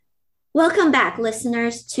Welcome back,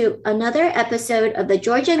 listeners, to another episode of the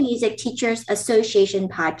Georgia Music Teachers Association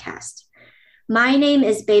podcast. My name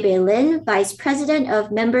is Bebe Lin, Vice President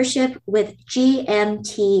of Membership with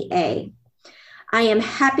GMTA. I am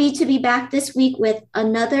happy to be back this week with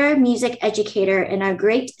another music educator in our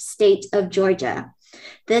great state of Georgia.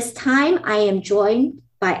 This time, I am joined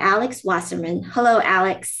by Alex Wasserman. Hello,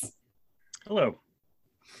 Alex. Hello.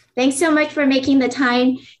 Thanks so much for making the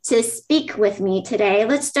time to speak with me today.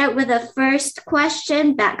 Let's start with a first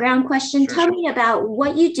question, background question. Sure. Tell me about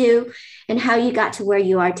what you do and how you got to where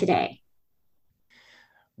you are today.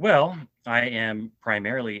 Well, I am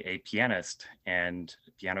primarily a pianist and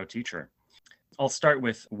piano teacher. I'll start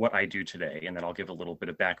with what I do today, and then I'll give a little bit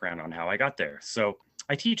of background on how I got there. So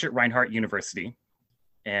I teach at Reinhardt University,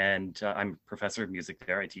 and I'm a professor of music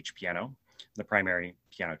there. I teach piano, the primary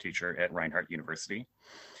piano teacher at Reinhardt University.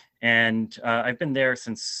 And I've been there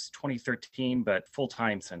since 2013, but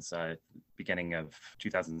full-time since beginning of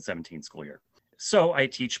 2017 school year. So I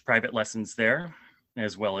teach private lessons there,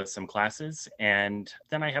 as well as some classes. And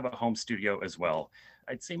then I have a home studio as well.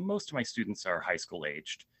 I'd say most of my students are high school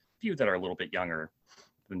aged, a few that are a little bit younger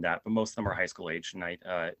than that, but most of them are high school aged, and I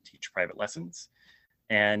teach private lessons.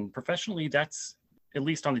 And professionally, that's, at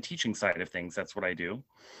least on the teaching side of things, that's what I do.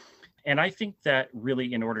 And I think that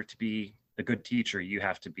really, in order to be a good teacher, you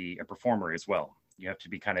have to be a performer as well. You have to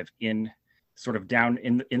be kind of down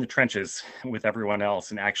in the trenches with everyone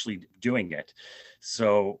else and actually doing it.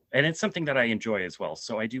 So, and it's something that I enjoy as well.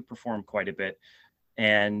 So I do perform quite a bit,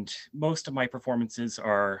 and most of my performances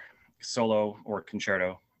are solo or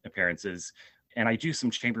concerto appearances. And I do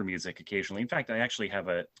some chamber music occasionally. In fact, I actually have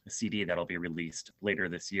a CD that'll be released later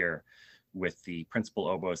this year with the principal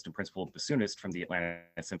oboist and principal bassoonist from the Atlanta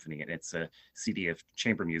Symphony. And it's a CD of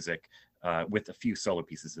chamber music with a few solo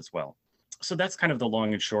pieces as well. So that's kind of the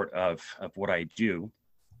long and short of what I do.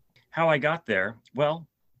 How I got there, well,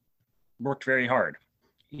 worked very hard.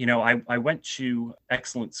 You know, I went to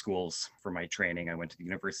excellent schools for my training. I went to the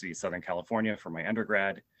University of Southern California for my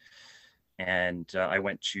undergrad, and I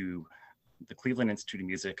went to the Cleveland Institute of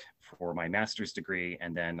Music for my master's degree,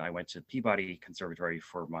 and then I went to Peabody Conservatory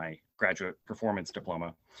for my graduate performance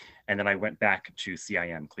diploma, and then I went back to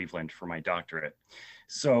CIM Cleveland for my doctorate.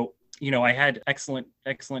 So, you know, I had excellent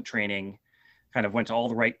training, kind of went to all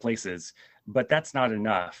the right places, but that's not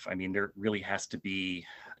enough. I mean, there really has to be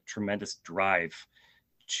tremendous drive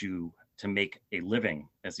to make a living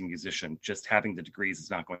as a musician. Just having the degrees is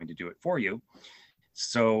not going to do it for you.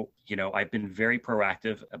 So, you know, I've been very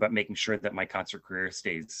proactive about making sure that my concert career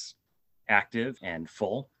stays active and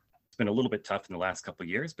full. It's been a little bit tough in the last couple of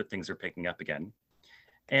years, but things are picking up again.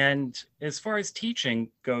 And as far as teaching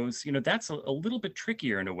goes, you know, that's a little bit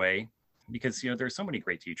trickier in a way because, you know, there's so many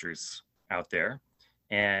great teachers out there.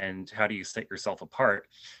 And how do you set yourself apart?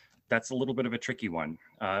 That's a little bit of a tricky one.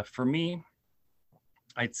 For me,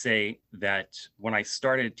 I'd say that when I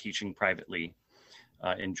started teaching privately,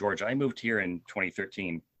 in Georgia. I moved here in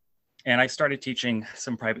 2013, and I started teaching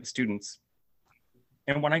some private students.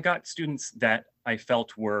 And when I got students that I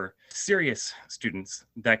felt were serious students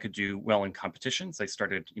that could do well in competitions, I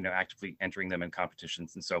started, you know, actively entering them in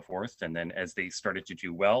competitions and so forth. And then as they started to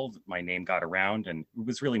do well, my name got around, and it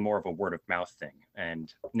was really more of a word of mouth thing.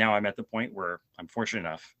 And now I'm at the point where I'm fortunate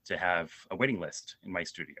enough to have a waiting list in my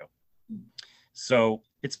studio. So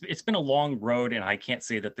it's been a long road, and I can't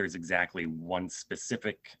say that there's exactly one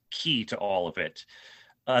specific key to all of it,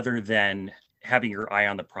 other than having your eye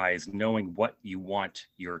on the prize, knowing what you want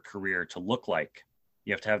your career to look like.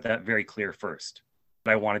 You have to have that very clear first.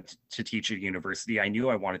 I wanted to teach at university. I knew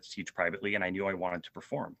I wanted to teach privately, and I knew I wanted to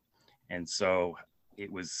perform. And so it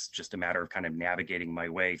was just a matter of kind of navigating my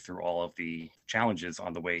way through all of the challenges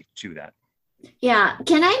on the way to that. Yeah,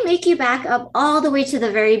 can I make you back up all the way to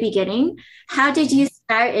the very beginning? How did you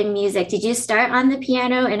start in music? Did you start on the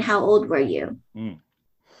piano, and how old were you?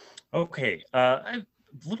 Okay, a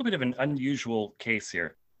little bit of an unusual case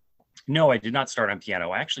here. No, I did not start on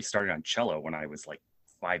piano. I actually started on cello when I was like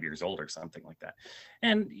 5 years old or something like that.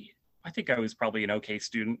 And I think I was probably an okay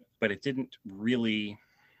student, but it didn't really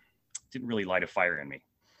light a fire in me.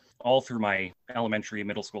 All through my elementary,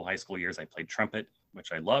 middle school, high school years, I played trumpet,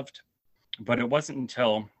 which I loved. But it wasn't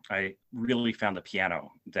until I really found the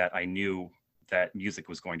piano that I knew that music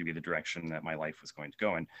was going to be the direction that my life was going to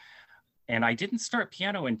go in. And I didn't start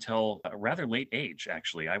piano until a rather late age,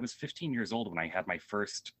 actually. I was 15 years old when I had my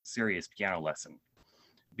first serious piano lesson.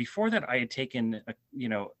 Before that, I had taken,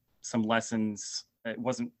 some lessons. I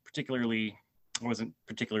wasn't particularly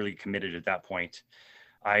committed at that point.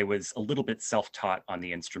 I was a little bit self-taught on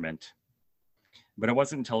the instrument. But it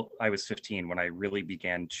wasn't until I was 15 when I really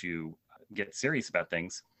began to get serious about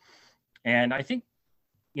things. And I think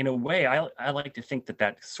in a way, I like to think that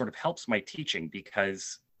that sort of helps my teaching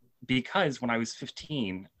because when I was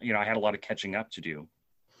 15, I had a lot of catching up to do.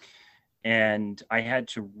 And I had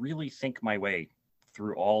to really think my way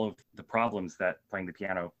through all of the problems that playing the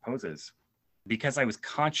piano poses. Because I was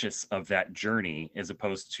conscious of that journey as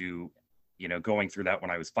opposed to, going through that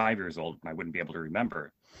when I was 5 years old and I wouldn't be able to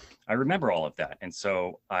remember. I remember all of that. And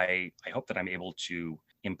so I hope that I'm able to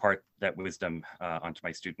impart that wisdom onto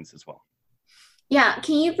my students as well. Yeah,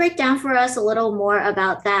 can you break down for us a little more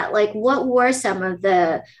about that? Like, what were some of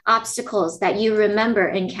the obstacles that you remember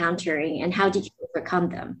encountering, and how did you overcome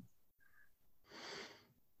them?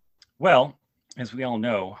 Well, as we all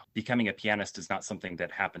know, becoming a pianist is not something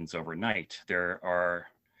that happens overnight. There are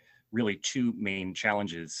really two main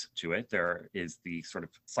challenges to it. There is the sort of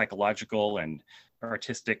psychological and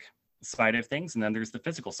artistic side of things, and then there's the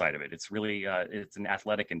physical side of it. It's really it's an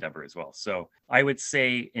athletic endeavor as well. So I would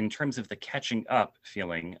say, in terms of the catching up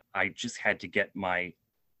feeling, I just had to get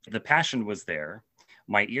the passion was there,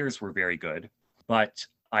 my ears were very good, but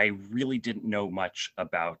I really didn't know much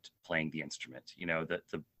about playing the instrument.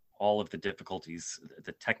 The all of the difficulties,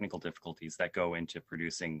 the technical difficulties that go into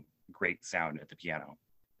producing great sound at the piano.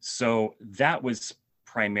 So that was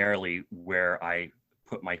primarily where I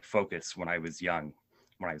put my focus when I was young,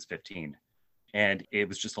 when I was 15. And it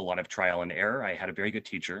was just a lot of trial and error. I had a very good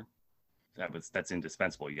teacher. That's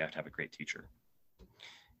indispensable. You have to have a great teacher.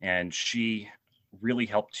 And she really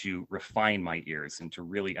helped to refine my ears and to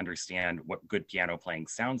really understand what good piano playing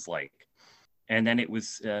sounds like. And then it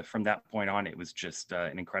was from that point on, it was just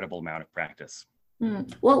an incredible amount of practice.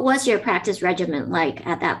 What was your practice regimen like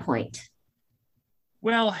at that point?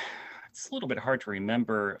 Well, it's a little bit hard to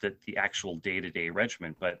remember the actual day-to-day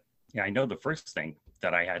regimen, but I know the first thing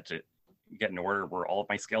that I had to get in order were all of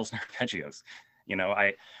my scales and arpeggios.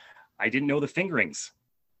 I didn't know the fingerings,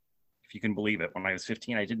 if you can believe it. When I was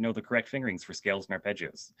 15, I didn't know the correct fingerings for scales and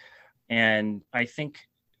arpeggios. And I think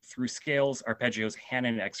through scales, arpeggios,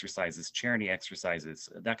 hand-in exercises, charity exercises,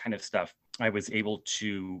 that kind of stuff, I was able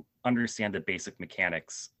to understand the basic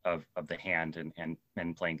mechanics of the hand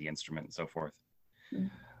and playing the instrument and so forth. Mm.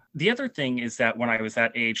 The other thing is that when I was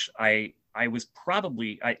that age, I was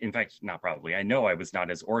in fact, not probably, I know I was not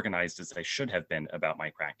as organized as I should have been about my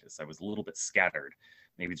practice. I was a little bit scattered.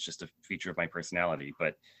 Maybe it's just a feature of my personality,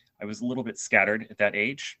 but I was a little bit scattered at that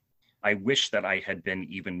age. I wish that I had been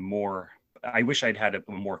I wish I'd had a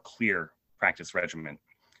more clear practice regimen.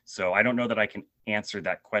 So I don't know that I can answer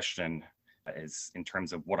that question as in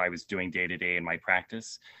terms of what I was doing day to day in my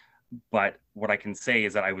practice. But what I can say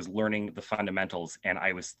is that I was learning the fundamentals, and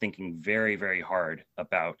I was thinking very, very hard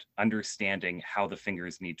about understanding how the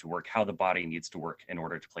fingers need to work, how the body needs to work in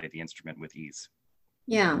order to play the instrument with ease.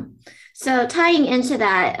 Yeah. So tying into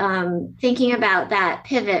that, thinking about that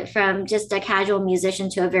pivot from just a casual musician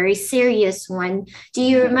to a very serious one, do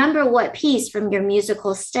you remember what piece from your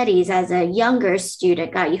musical studies as a younger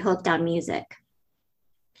student got you hooked on music?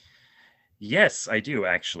 Yes, I do,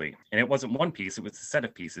 actually. And it wasn't one piece, it was a set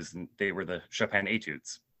of pieces, and they were the Chopin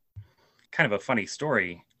Etudes. Kind of a funny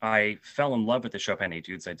story. I fell in love with the Chopin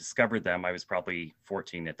Etudes. I discovered them. I was probably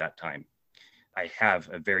 14 at that time. I have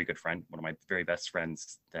a very good friend, one of my very best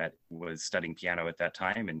friends, that was studying piano at that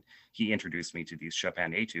time, and he introduced me to these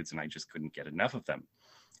Chopin Etudes, and I just couldn't get enough of them.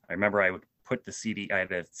 I remember I would put I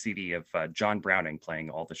had a CD of John Browning playing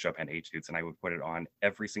all the Chopin Etudes, and I would put it on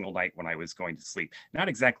every single night when I was going to sleep. Not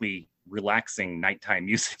exactly relaxing nighttime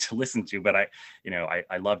music to listen to, but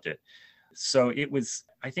I loved it. So it was,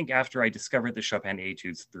 I think after I discovered the Chopin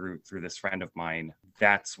Etudes through this friend of mine,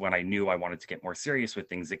 that's when I knew I wanted to get more serious with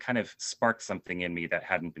things. It kind of sparked something in me that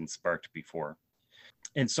hadn't been sparked before.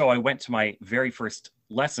 And so I went to my very first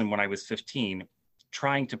lesson when I was 15,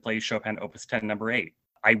 trying to play Chopin Opus 10 number 8.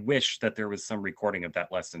 I wish that there was some recording of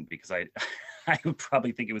that lesson, because I would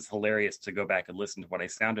probably think it was hilarious to go back and listen to what I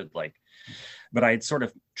sounded like. But I had sort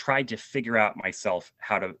of tried to figure out myself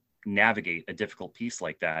how to navigate a difficult piece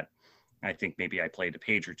like that. I think maybe I played a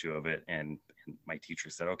page or two of it, and my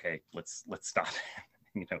teacher said, "Okay, let's stop.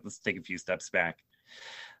 Let's take a few steps back."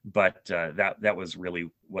 But that was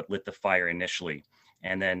really what lit the fire initially.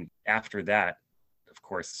 And then after that, of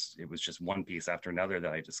course, it was just one piece after another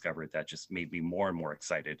that I discovered that just made me more and more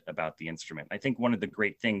excited about the instrument. I think one of the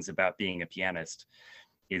great things about being a pianist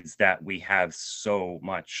is that we have so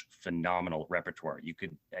much phenomenal repertoire.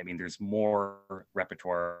 There's more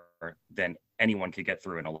repertoire than anyone could get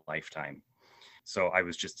through in a lifetime. So I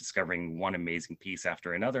was just discovering one amazing piece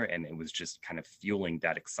after another, and it was just kind of fueling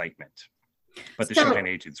that excitement. But the Chopin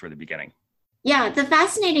Etudes were the beginning. Yeah, the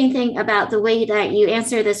fascinating thing about the way that you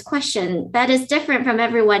answer this question that is different from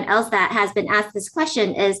everyone else that has been asked this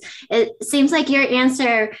question is it seems like your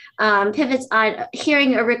answer pivots on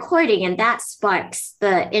hearing a recording and that sparks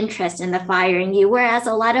the interest and the fire in you. Whereas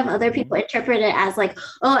a lot of other Mhm. people interpret it as like,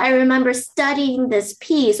 oh, I remember studying this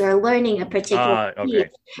piece or learning a particular piece, Okay,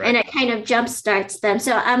 and right. it kind of jumpstarts them.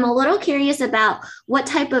 So I'm a little curious about what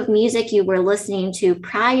type of music you were listening to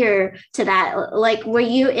prior to that. Like, were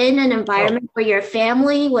you in an Oh, environment where your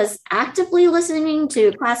family was actively listening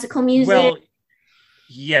to classical music? well,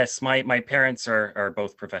 yes, my parents are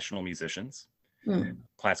both professional musicians, Hmm.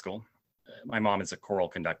 classical. My mom is a choral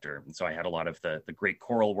conductor, and so I had a lot of the great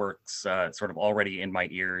choral works sort of already in my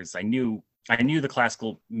ears. I knew the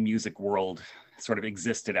classical music world sort of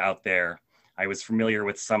existed out there. I was familiar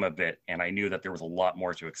with some of it, and I knew that there was a lot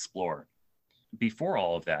more to explore. Before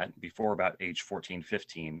all of that, before about age 14,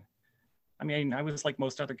 15, I mean, I was like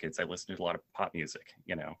most other kids. I listened to a lot of pop music,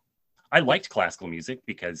 you know. I liked classical music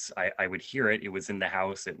because I would hear it. It was in the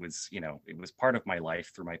house. It was, it was part of my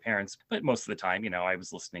life through my parents. But most of the time, I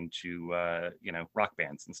was listening to, rock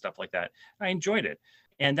bands and stuff like that. I enjoyed it.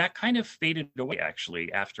 And that kind of faded away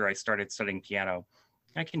actually after I started studying piano.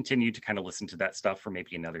 I continued to kind of listen to that stuff for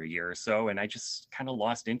maybe another year or so. And I just kind of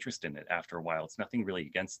lost interest in it after a while. It's nothing really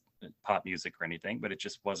against pop music or anything, but it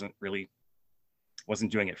just wasn't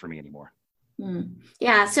doing it for me anymore. Hmm.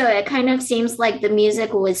 Yeah, so it kind of seems like the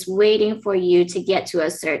music was waiting for you to get to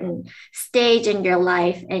a certain stage in your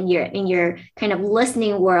life and you're in your kind of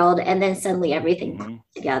listening world, and then suddenly everything comes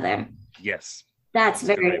Hmm. together. Yes, That's that's a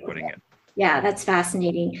good way very of putting it. Yeah, that's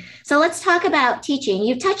fascinating. So let's talk about teaching.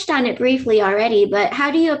 You've touched on it briefly already, but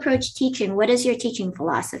how do you approach teaching? What is your teaching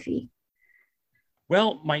philosophy?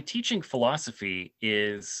 Well, my teaching philosophy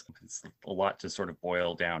is it's a lot to sort of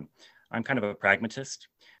boil down. I'm kind of a pragmatist.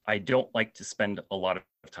 I don't like to spend a lot of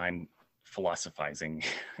time philosophizing.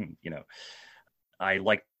 you know, I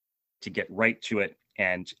like to get right to it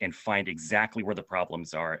and find exactly where the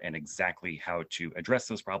problems are and exactly how to address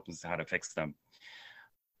those problems and how to fix them.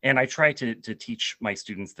 And I try to teach my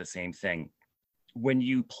students the same thing. When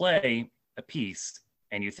you play a piece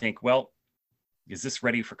and you think, well, is this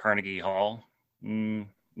ready for Carnegie Hall?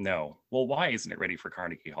 No. Well, why isn't it ready for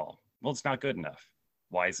Carnegie Hall? Well, it's not good enough.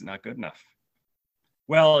 Why is it not good enough?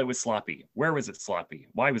 Well, it was sloppy. Where was it sloppy?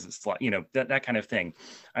 Why was it sloppy? That kind of thing.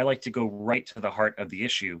 I like to go right to the heart of the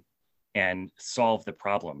issue and solve the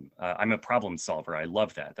problem. I'm a problem solver. I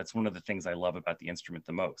love that. That's one of the things I love about the instrument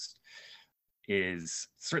the most. Is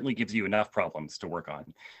certainly gives you enough problems to work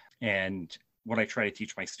on. And what I try to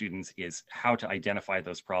teach my students is how to identify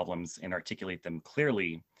those problems and articulate them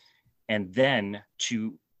clearly, and then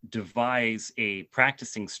to devise a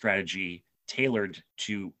practicing strategy tailored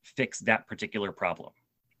to fix that particular problem.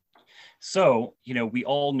 So, we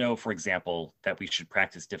all know, for example, that we should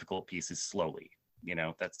practice difficult pieces slowly.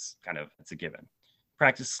 That's a given.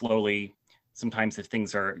 Practice slowly. Sometimes if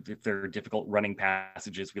they're difficult running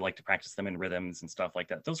passages, we like to practice them in rhythms and stuff like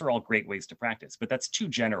that. Those are all great ways to practice, but that's too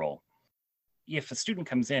general. If a student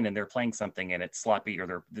comes in and they're playing something and it's sloppy or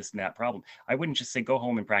they're this and that problem, I wouldn't just say go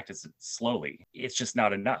home and practice it slowly. It's just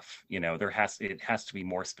not enough. It has to be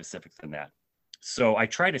more specific than that. So I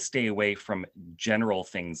try to stay away from general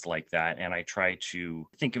things like that. And I try to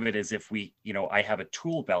think of it as if I have a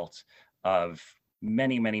tool belt of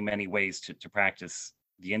many, many, many ways to practice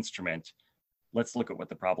the instrument. Let's look at what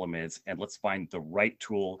the problem is and let's find the right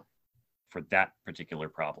tool for that particular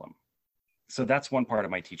problem. So that's one part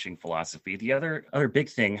of my teaching philosophy. The other big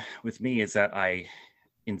thing with me is that I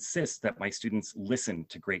insist that my students listen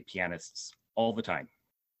to great pianists all the time.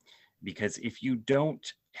 Because if you don't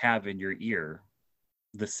have in your ear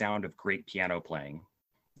the sound of great piano playing,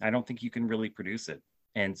 I don't think you can really produce it.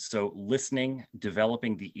 And so listening,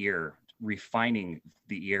 developing the ear, refining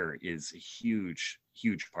the ear is a huge,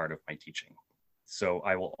 huge part of my teaching. So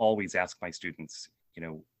I will always ask my students,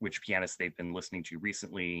 which pianists they've been listening to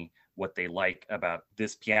recently, what they like about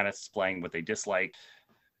this pianist's playing, what they dislike,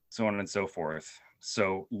 so on and so forth.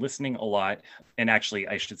 So listening a lot, and actually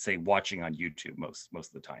I should say watching on YouTube most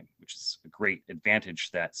of the time, which is a great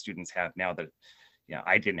advantage that students have now that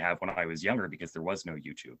I didn't have when I was younger because there was no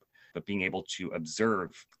YouTube. But being able to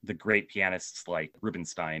observe the great pianists like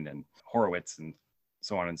Rubinstein and Horowitz and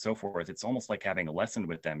so on and so forth, it's almost like having a lesson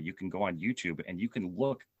with them. You can go on YouTube and you can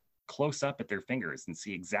look close up at their fingers and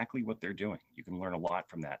see exactly what they're doing. You can learn a lot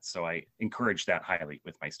from that. So I encourage that highly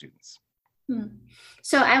with my students. Hmm.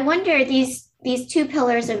 So I wonder these two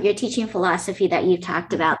pillars of your teaching philosophy that you've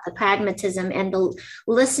talked about, the pragmatism and the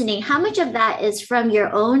listening, how much of that is from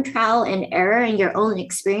your own trial and error and your own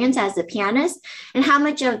experience as a pianist? And how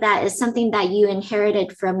much of that is something that you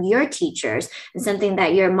inherited from your teachers and something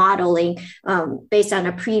that you're modeling based on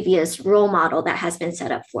a previous role model that has been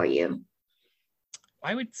set up for you?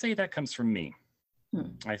 I would say that comes from me.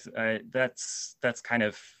 That's kind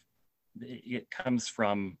of, it comes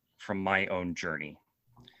from my own journey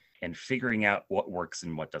and figuring out what works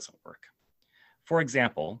and what doesn't work. For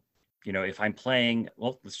example, if I'm playing,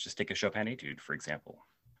 well, let's just take a Chopin etude, for example.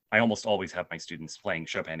 I almost always have my students playing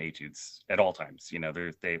Chopin etudes at all times.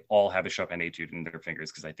 They all have a Chopin etude in their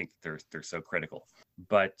fingers because I think they're so critical.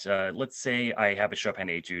 But let's say I have a Chopin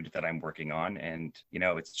etude that I'm working on, and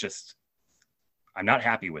it's just, I'm not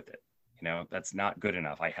happy with it. That's not good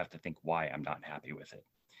enough. I have to think why I'm not happy with it.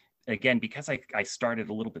 Again, because I started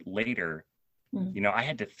a little bit later, I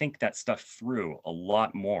had to think that stuff through a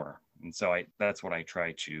lot more. And so that's what I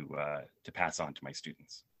try to pass on to my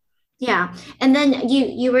students. Yeah. And then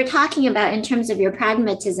you were talking about, in terms of your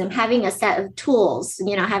pragmatism, having a set of tools,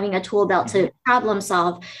 having a tool belt to problem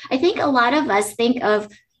solve. I think a lot of us think of,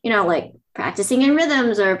 like practicing in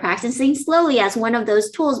rhythms or practicing slowly as one of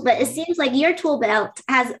those tools, but it seems like your tool belt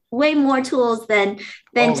has way more tools than.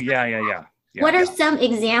 Oh, yeah. What are some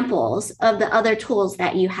examples of the other tools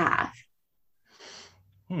that you have?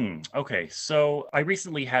 Okay, so I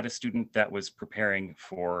recently had a student that was preparing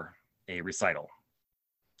for a recital,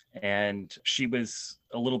 and she was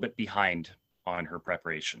a little bit behind on her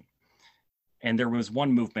preparation. And there was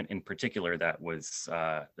one movement in particular that was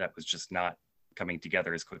just not coming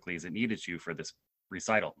together as quickly as it needed to for this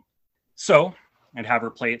recital. So I'd have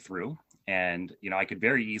her play it through, and I could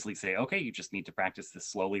very easily say, okay, you just need to practice this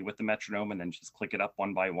slowly with the metronome and then just click it up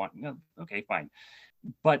one by one. Okay, fine.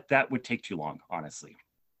 But that would take too long, honestly.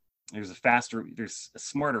 There's a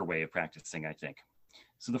smarter way of practicing, I think.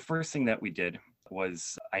 So the first thing that we did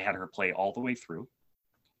was I had her play all the way through,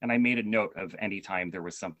 and I made a note of any time there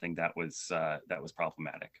was something that was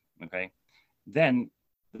problematic. Okay. Then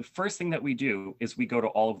the first thing that we do is we go to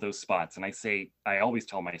all of those spots, and I always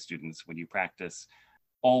tell my students, when you practice,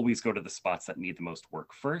 always go to the spots that need the most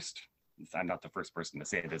work first. I'm not the first person to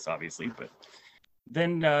say this, obviously, but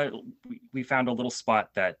then we found a little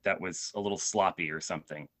spot that was a little sloppy or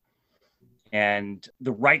something. And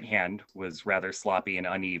the right hand was rather sloppy and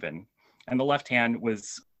uneven. And the left hand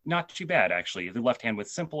was not too bad, actually. The left hand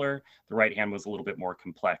was simpler. The right hand was a little bit more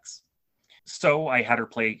complex. So I had her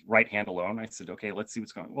play right hand alone. I said, okay, let's see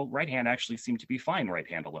what's going on. Well, right hand actually seemed to be fine right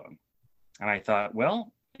hand alone. And I thought,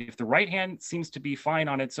 well, if the right hand seems to be fine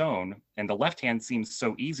on its own, and the left hand seems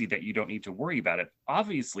so easy that you don't need to worry about it,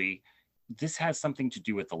 obviously, this has something to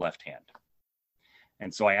do with the left hand.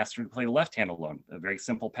 And so I asked her to play the left hand alone, a very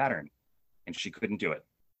simple pattern. And she couldn't do it.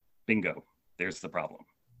 Bingo, there's the problem.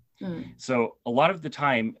 So a lot of the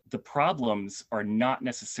time, the problems are not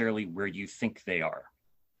necessarily where you think they are.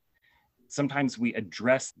 Sometimes we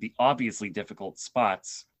address the obviously difficult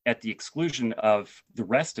spots at the exclusion of the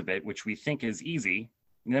rest of it, which we think is easy.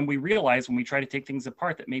 And then we realize when we try to take things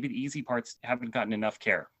apart that maybe the easy parts haven't gotten enough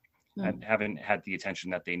care and haven't had the attention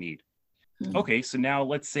that they need. Okay, so now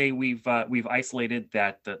let's say we've isolated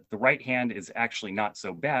that the right hand is actually not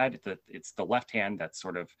so bad, that it's the left hand that's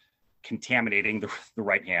sort of contaminating the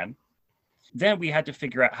right hand. Then we had to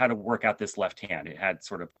figure out how to work out this left hand. It had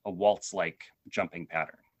sort of a waltz-like jumping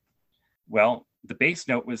pattern. Well, the bass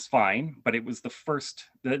note was fine, but it was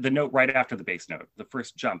the note right after the bass note, the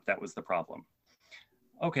first jump, that was the problem.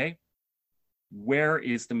 Okay, where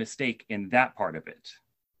is the mistake in that part of it?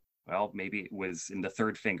 Well, maybe it was in the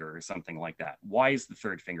third finger or something like that. Why is the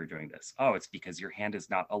third finger doing this? Oh, it's because your hand is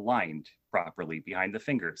not aligned properly behind the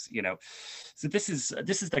fingers, So this is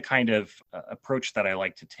the kind of approach that I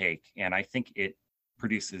like to take. And I think it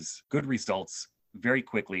produces good results very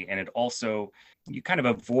quickly. And it also, you kind of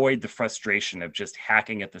avoid the frustration of just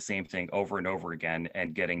hacking at the same thing over and over again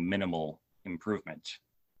and getting minimal improvement.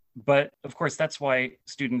 But of course, that's why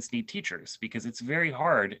students need teachers, because it's very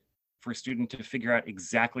hard for a student to figure out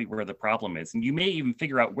exactly where the problem is. And you may even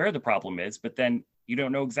figure out where the problem is, but then you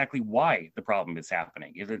don't know exactly why the problem is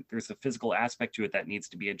happening. Either there's a physical aspect to it that needs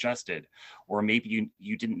to be adjusted, or maybe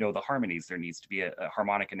you didn't know the harmonies. There needs to be a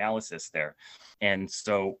harmonic analysis there. And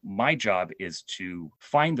so my job is to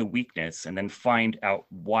find the weakness and then find out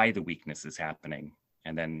why the weakness is happening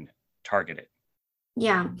and then target it.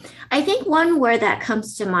 Yeah, I think one word that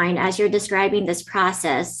comes to mind as you're describing this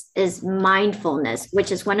process is mindfulness,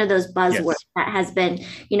 which is one of those buzzwords that has been,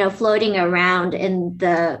 floating around in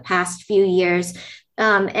the past few years.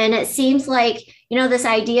 And it seems like, this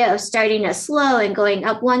idea of starting it slow and going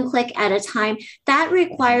up one click at a time, that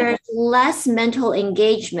requires less mental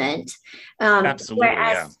engagement. Absolutely.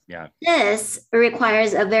 Whereas Yeah. this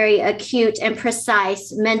requires a very acute and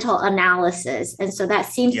precise mental analysis. And so that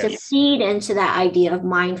seems to Yes. feed into that idea of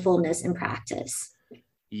mindfulness in practice.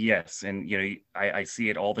 Yes. And, I see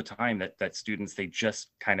it all the time that students, they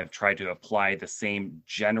just kind of try to apply the same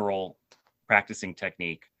general practicing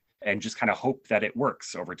technique and just kind of hope that it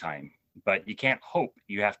works over time. But you can't hope.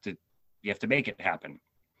 You have to make it happen.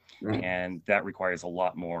 Right. And that requires a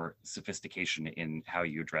lot more sophistication in how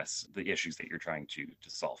you address the issues that you're trying to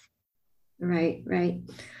solve. Right, right.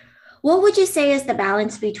 What would you say is the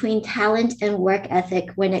balance between talent and work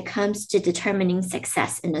ethic when it comes to determining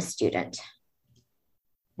success in a student?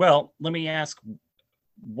 Well, let me ask,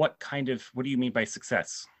 what do you mean by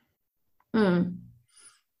success? Mm.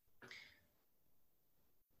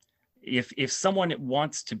 If someone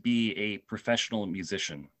wants to be a professional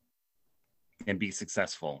musician and be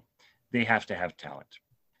successful, they have to have talent.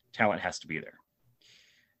 Talent has to be there.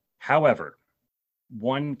 However,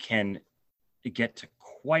 one can get to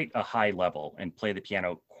quite a high level and play the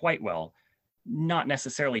piano quite well, not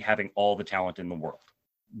necessarily having all the talent in the world.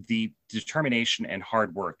 The determination and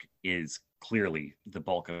hard work is clearly the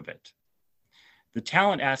bulk of it. The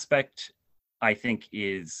talent aspect, I think,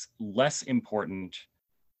 is less important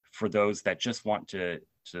for those that just want to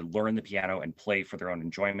learn the piano and play for their own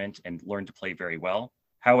enjoyment and learn to play very well.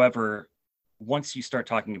 However, once you start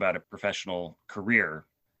talking about a professional career,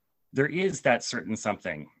 there is that certain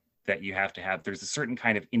something that you have to have. There's a certain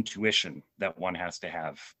kind of intuition that one has to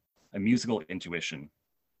have, a musical intuition,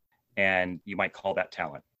 and you might call that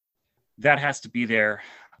talent. That has to be there.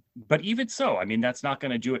 But even so, I mean, that's not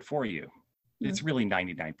going to do it for you. It's really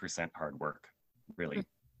 99% hard work, really.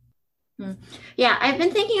 Yeah, I've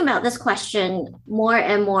been thinking about this question more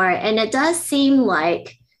and more, and it does seem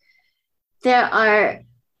like there are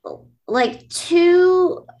like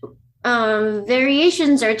two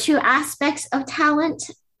variations or two aspects of talent.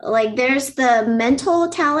 Like there's the mental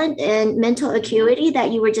talent and mental acuity that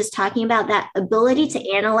you were just talking about, that ability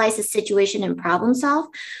to analyze a situation and problem solve.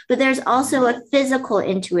 But there's also a physical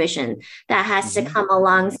intuition that has to come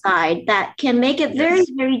alongside that can make it very,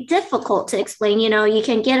 very difficult to explain. You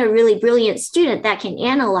can get a really brilliant student that can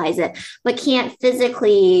analyze it, but can't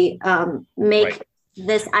physically make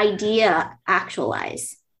this idea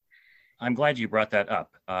actualize. I'm glad you brought that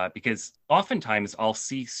up because oftentimes I'll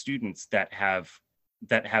see students that have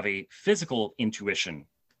a physical intuition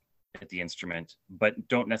at the instrument, but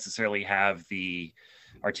don't necessarily have the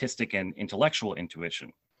artistic and intellectual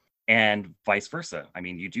intuition, and vice versa. I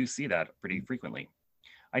mean, you do see that pretty frequently.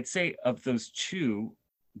 I'd say of those two,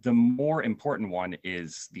 the more important one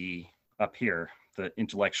is the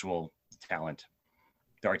intellectual talent,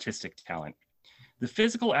 the artistic talent. The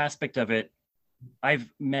physical aspect of it,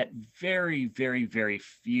 I've met very, very, very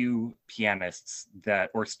few pianists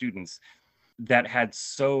or students that had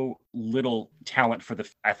so little talent for the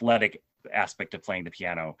athletic aspect of playing the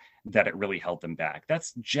piano that it really held them back.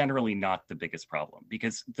 That's generally not the biggest problem,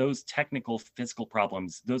 because those technical physical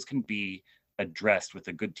problems, those can be addressed with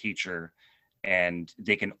a good teacher and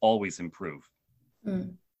they can always improve.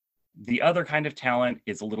 The other kind of talent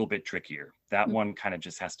is a little bit trickier. That one kind of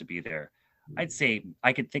just has to be there. I'd say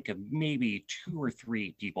I could think of maybe 2 or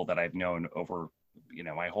 3 people that I've known over,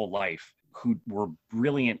 my whole life who were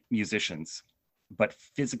brilliant musicians, but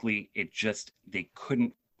physically they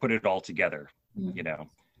couldn't put it all together,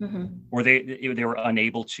 or they were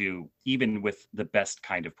unable to, even with the best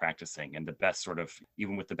kind of practicing and the best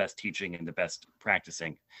even with the best teaching and the best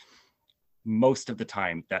practicing. Most of the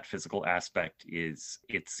time, that physical aspect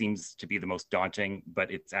it seems to be the most daunting, but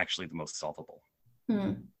it's actually the most solvable.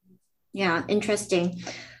 Yeah, interesting.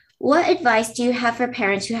 What advice do you have for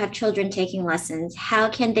parents who have children taking lessons? How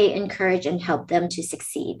can they encourage and help them to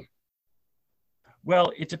succeed?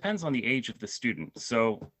 Well, it depends on the age of the student.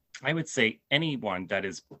 So I would say anyone that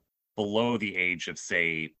is below the age of,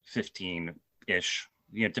 say, 15-ish,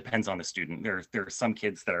 it depends on the student. There are some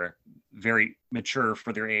kids that are very mature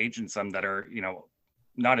for their age and some that are,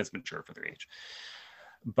 not as mature for their age.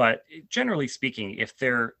 But generally speaking, if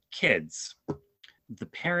they're kids, the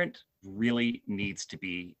parent really needs to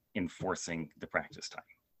be enforcing the practice time,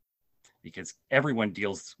 because everyone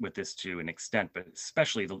deals with this to an extent, but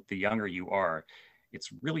especially the younger you are, it's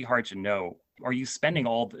really hard to know, are you spending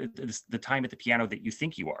all the time at the piano that you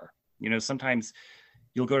think you are? Sometimes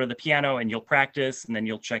you'll go to the piano and you'll practice, and then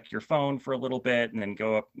you'll check your phone for a little bit, and then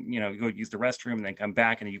go up, go use the restroom, and then come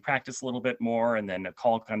back, and then you practice a little bit more, and then a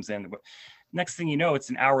call comes in. Next thing you know, it's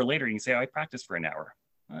an hour later, and you say, I practiced for an hour.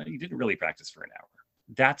 You didn't really practice for an hour.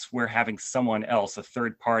 that's where having someone else, a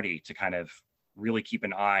third party, to kind of really keep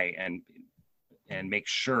an eye and make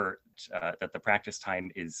sure that the practice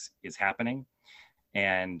time is happening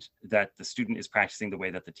and that the student is practicing the way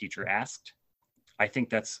that the teacher asked. I think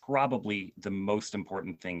that's probably the most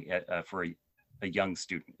important thing for a young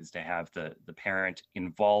student, is to have the parent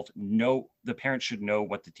involved. The parent should know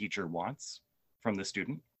what the teacher wants from the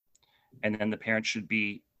student, and then the parent should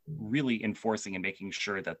be really enforcing and making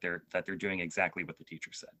sure that they're doing exactly what the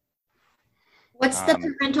teacher said. What's the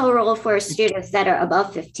parental role for students that are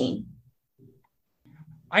above 15?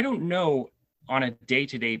 I don't know on a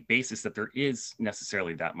day-to-day basis that there is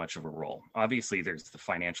necessarily that much of a role. Obviously, there's the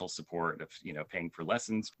financial support of, paying for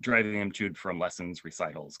lessons, driving them to and from lessons,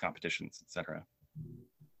 recitals, competitions, etc.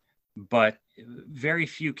 But very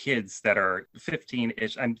few kids that are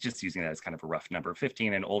 15-ish, I'm just using that as kind of a rough number,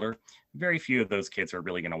 15 and older, very few of those kids are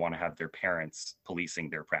really going to want to have their parents policing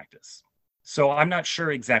their practice. So I'm not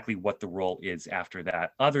sure exactly what the role is after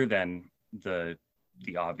that, other than the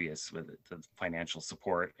obvious, with the financial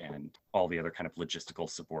support and all the other kind of logistical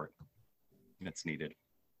support that's needed.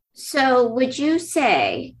 So would you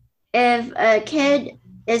say if a kid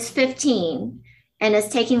is 15 and is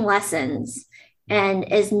taking lessons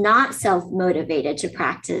and is not self-motivated to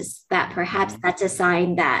practice, that perhaps that's a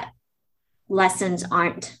sign that lessons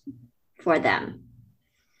aren't for them?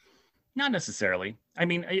 Not necessarily. I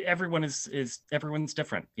mean, everyone's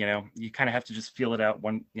different. You kind of have to just feel it out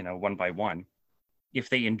one by one. If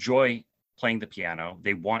they enjoy playing the piano,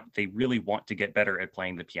 they really want to get better at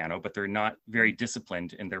playing the piano, but they're not very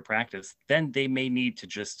disciplined in their practice, then they may need to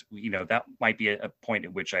just, that might be a point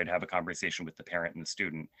at which I'd have a conversation with the parent and the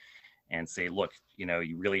student and say, look,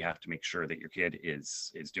 you really have to make sure that your kid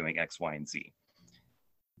is doing X, Y, and Z.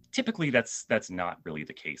 Typically, that's not really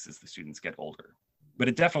the case as the students get older, but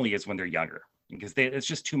it definitely is when they're younger, because it's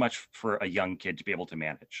just too much for a young kid to be able to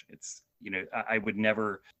manage. I would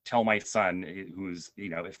never tell my son, who's,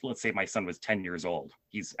 if let's say my son was 10 years old,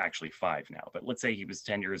 he's actually 5 now, but let's say he was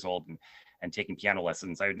 10 years old and taking piano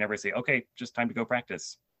lessons, I would never say, okay, just time to go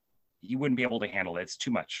practice. He wouldn't be able to handle it. It's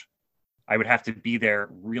too much. I would have to be there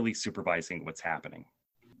really supervising what's happening.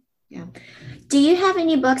 Yeah. Do you have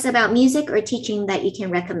any books about music or teaching that you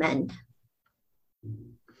can recommend?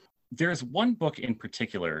 There's one book in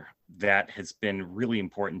particular that has been really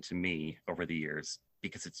important to me over the years,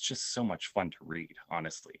 because it's just so much fun to read,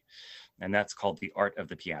 honestly. And that's called The Art of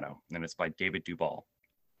the Piano, and it's by David Duval.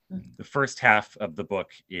 The first half of the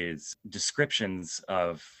book is descriptions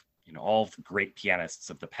of, all of the great pianists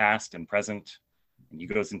of the past and present. And he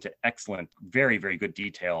goes into excellent, very, very good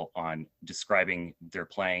detail on describing their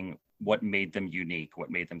playing, what made them unique, what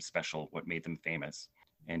made them special, what made them famous.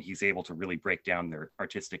 And he's able to really break down their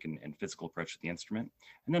artistic and physical approach to the instrument.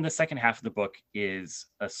 And then the second half of the book is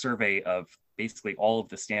a survey of basically all of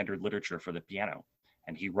the standard literature for the piano.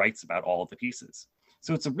 And he writes about all of the pieces.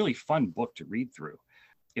 So it's a really fun book to read through.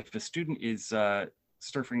 If a student is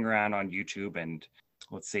surfing around on YouTube and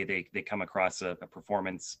let's say they come across a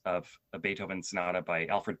performance of a Beethoven sonata by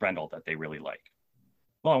Alfred Brendel that they really like.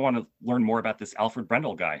 Well, I want to learn more about this Alfred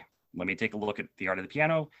Brendel guy. Let me take a look at The Art of the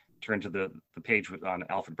Piano, turn to the page on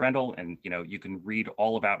Alfred Brendel, and you can read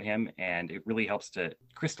all about him, and it really helps to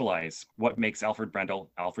crystallize what makes Alfred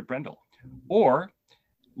Brendel Alfred Brendel. Or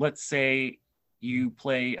let's say you're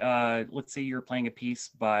playing a piece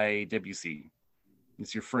by Debussy.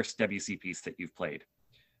 It's your first Debussy piece that you've played,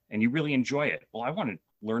 and you really enjoy it. Well, I want to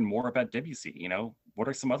learn more about Debussy. What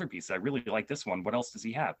are some other pieces? I really like this one. What else does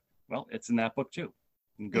he have? Well, it's in that book too.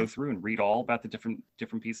 You can go through and read all about the different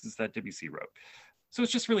pieces that Debussy wrote. So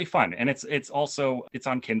it's just really fun. And it's also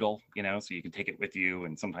on Kindle, so you can take it with you.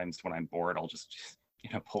 And sometimes when I'm bored, I'll just,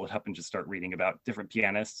 pull it up and just start reading about different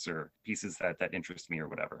pianists or pieces that interest me or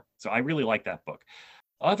whatever. So I really like that book.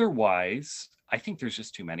 Otherwise, I think there's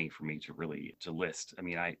just too many for me to list. I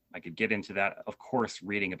mean, I could get into that. Of course,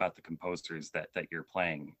 reading about the composers that you're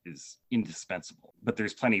playing is indispensable, but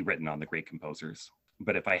there's plenty written on the great composers.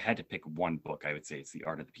 But if I had to pick one book, I would say it's The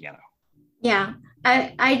Art of the Piano. Yeah,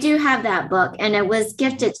 I do have that book, and it was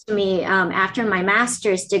gifted to me after my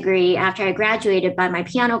master's degree, after I graduated, by my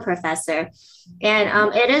piano professor.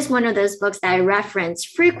 And it is one of those books that I reference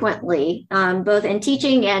frequently, both in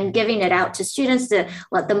teaching and giving it out to students to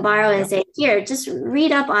let them borrow and say, here, just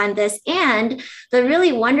read up on this. And the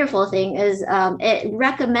really wonderful thing is it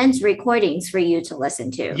recommends recordings for you to listen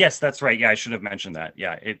to. Yes, that's right. Yeah, I should have mentioned that.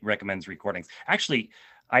 Yeah, it recommends recordings. Actually,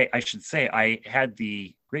 I should say I had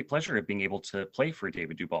the great pleasure of being able to play for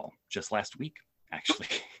David Duval just last week, actually.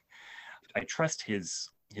 I trust his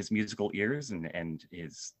musical ears and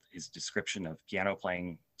his description of piano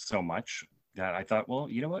playing so much. that I thought, well,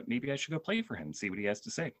 you know what, maybe I should go play for him, see what he has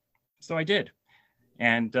to say. So I did.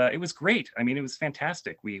 And it was great. I mean, it was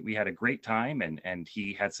fantastic. We had a great time, and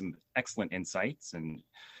he had some excellent insights, and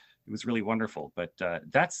it was really wonderful. But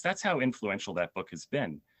that's how influential that book has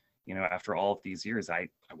been. You know, after all of these years, I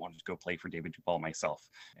wanted to go play for David Duvall myself,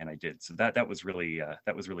 and I did. So that was really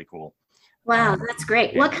cool. Wow, that's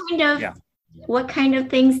great. Yeah. What kind of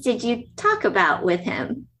things did you talk about with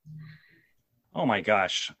him? Oh my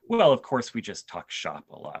gosh. Well, of course, we just talked shop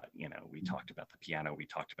a lot. You know, we talked about the piano, we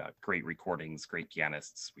talked about great recordings, great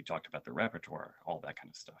pianists, we talked about the repertoire, all that kind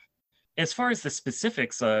of stuff. As far as the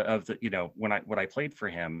specifics of the, you know, what I played for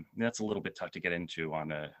him, that's a little bit tough to get into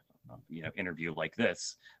on a interview like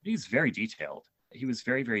this. But he's very detailed. He was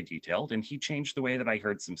very, very detailed, and he changed the way that I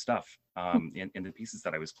heard some stuff in the pieces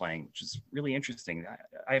that I was playing, which is really interesting.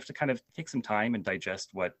 I have to kind of take some time and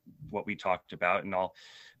digest what we talked about, and I'll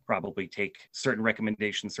probably take certain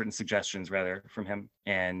recommendations, certain suggestions rather, from him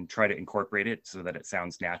and try to incorporate it so that it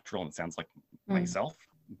sounds natural and sounds like myself.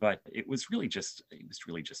 But it was really just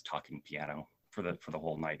talking piano for the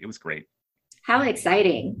whole night. It was great. How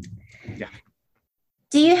exciting. Yeah.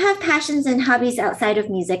 Do you have passions and hobbies outside of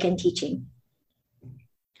music and teaching?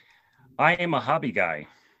 I am a hobby guy.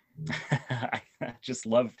 I just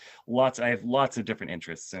love I have lots of different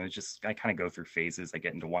interests, and I kind of go through phases. I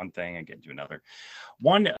get into one thing, I get into another.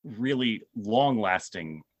 One really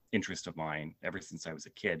long-lasting interest of mine ever since I was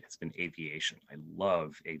a kid has been aviation. I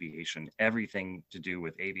love aviation, everything to do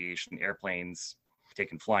with aviation, airplanes. I've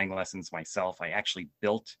taken flying lessons myself. I actually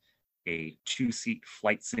built a 2-seat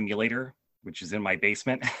flight simulator, which is in my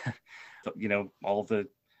basement. You know, all the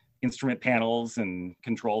instrument panels and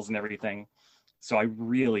controls and everything. So I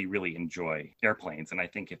really, really enjoy airplanes. And I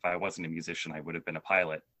think if I wasn't a musician, I would have been a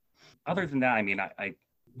pilot. Other than that, I mean, I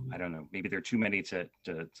don't know, maybe there are too many to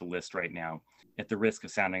list right now. At the risk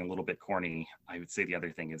of sounding a little bit corny, I would say the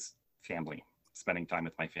other thing is family. Spending time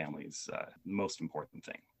with my family is the most important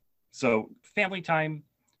thing. So family time,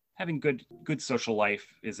 having good social life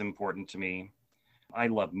is important to me. I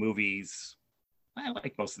love movies. I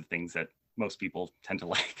like most of the things that most people tend to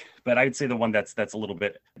like, but I would say the one that's a little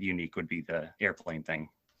bit unique would be the airplane thing.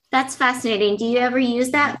 That's fascinating. Do you ever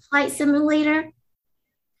use that flight simulator?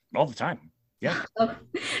 All the time. Yeah. Oh.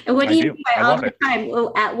 And what do you do by all the time?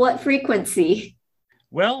 Oh, at what frequency?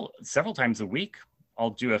 Well, several times a week.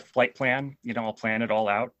 I'll do a flight plan. You know, I'll plan it all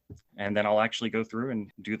out, and then I'll actually go through and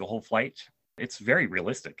do the whole flight. It's very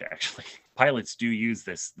realistic, actually. Pilots do use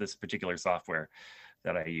this particular software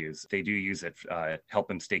that I use. They do use it, help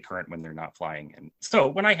them stay current when they're not flying. And so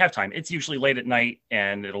when I have time, it's usually late at night,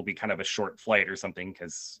 and it'll be kind of a short flight or something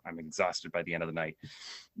because I'm exhausted by the end of the night.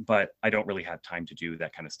 But I don't really have time to do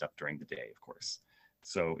that kind of stuff during the day, of course.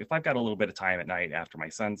 So if I've got a little bit of time at night after my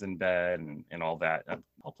son's in bed and all that,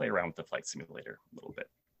 I'll play around with the flight simulator a little bit.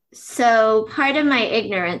 So pardon my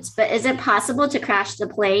ignorance, but is it possible to crash the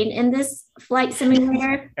plane in this flight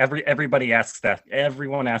simulator? Everybody asks that.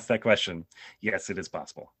 Everyone asks that question. Yes, it is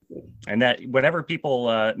possible. And that whenever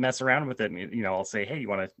people mess around with it, you know, I'll say, hey, you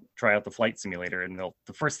want to try out the flight simulator? And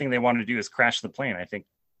the first thing they want to do is crash the plane. I think,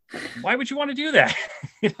 why would you want to do that?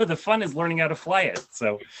 You know, the fun is learning how to fly it.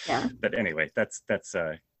 So, yeah. But anyway, that's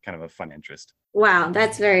kind of a fun interest. Wow,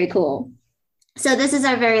 that's very cool. So this is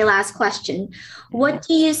our very last question. What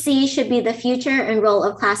do you see should be the future and role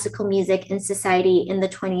of classical music in society in the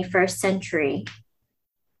 21st century?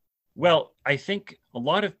 Well, I think a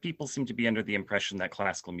lot of people seem to be under the impression that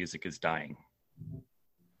classical music is dying.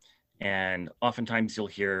 And oftentimes you'll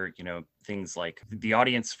hear, you know, things like the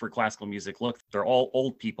audience for classical music, look, they're all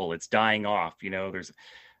old people, it's dying off, you know,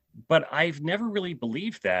 but I've never really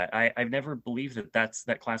believed that. I've never believed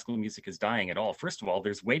that classical music is dying at all. First of all,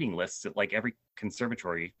 there's waiting lists at like every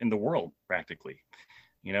conservatory in the world, practically.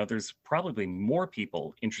 You know, there's probably more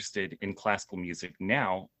people interested in classical music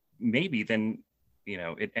now, maybe than, you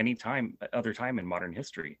know, at any other time in modern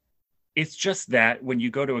history. It's just that when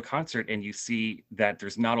you go to a concert and you see that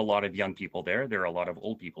there's not a lot of young people there are a lot of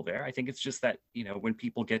old people there. I think it's just that, you know, when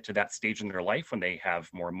people get to that stage in their life, when they have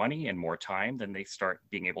more money and more time, then they start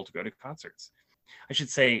being able to go to concerts. I should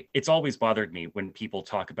say it's always bothered me when people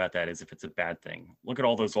talk about that as if it's a bad thing. Look at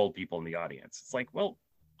all those old people in the audience. It's like, well,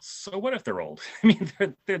 so what if they're old? I mean,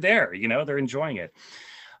 they're there, you know, they're enjoying it.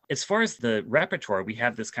 As far as the repertoire, we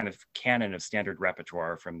have this kind of canon of standard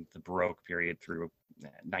repertoire from the Baroque period through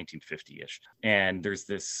 1950-ish. And there's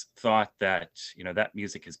this thought that, you know, that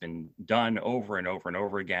music has been done over and over and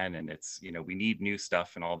over again. And it's, you know, we need new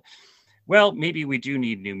stuff and all. Well, maybe we do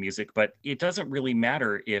need new music, but it doesn't really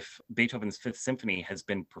matter if Beethoven's Fifth Symphony has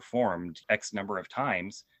been performed X number of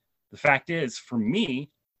times. The fact is, for me,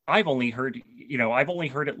 I've only heard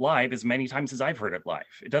it live as many times as I've heard it live.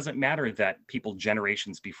 It doesn't matter that people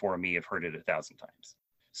generations before me have heard it 1,000 times.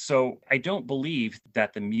 So I don't believe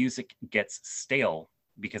that the music gets stale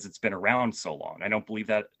because it's been around so long. I don't believe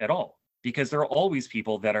that at all, because there are always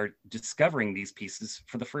people that are discovering these pieces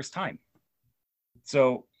for the first time.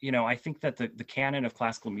 So, I think that the canon of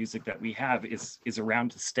classical music that we have is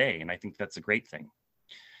around to stay. And I think that's a great thing.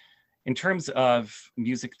 In terms of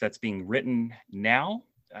music that's being written now,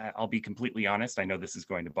 I'll be completely honest. I know this is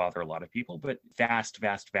going to bother a lot of people, but vast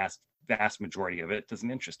majority of it doesn't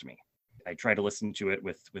interest me. I try to listen to it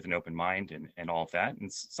with an open mind and all of that.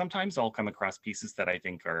 And sometimes I'll come across pieces that I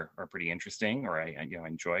think are pretty interesting or I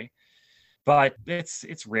enjoy, but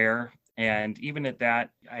it's rare. And even at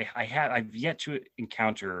that, I've yet to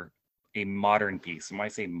encounter a modern piece. And when I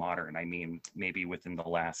say modern, I mean maybe within the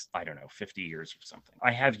last, 50 years or something.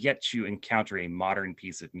 I have yet to encounter a modern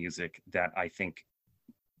piece of music that I think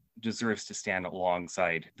deserves to stand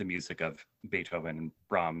alongside the music of Beethoven and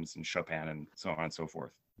Brahms and Chopin and so on and so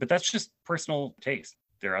forth. But that's just personal taste.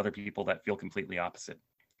 There are other people that feel completely opposite.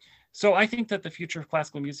 So I think that the future of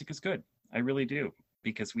classical music is good. I really do,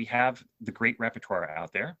 because we have the great repertoire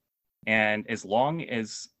out there. And as long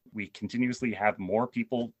as we continuously have more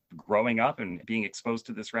people growing up and being exposed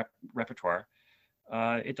to this repertoire,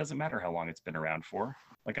 it doesn't matter how long it's been around for.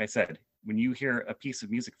 Like I said, when you hear a piece of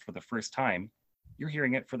music for the first time, you're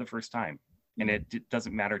hearing it for the first time. And it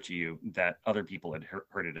doesn't matter to you that other people had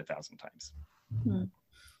heard it 1,000 times.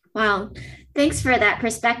 Wow. Thanks for that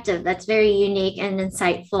perspective. That's very unique and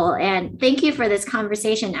insightful. And thank you for this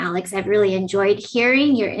conversation, Alex. I've really enjoyed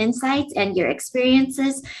hearing your insights and your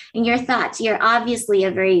experiences and your thoughts. You're obviously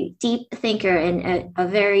a very deep thinker and a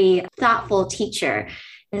very thoughtful teacher.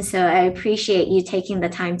 And so I appreciate you taking the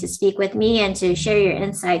time to speak with me and to share your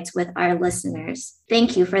insights with our listeners.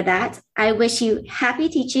 Thank you for that. I wish you happy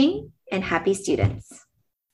teaching and happy students.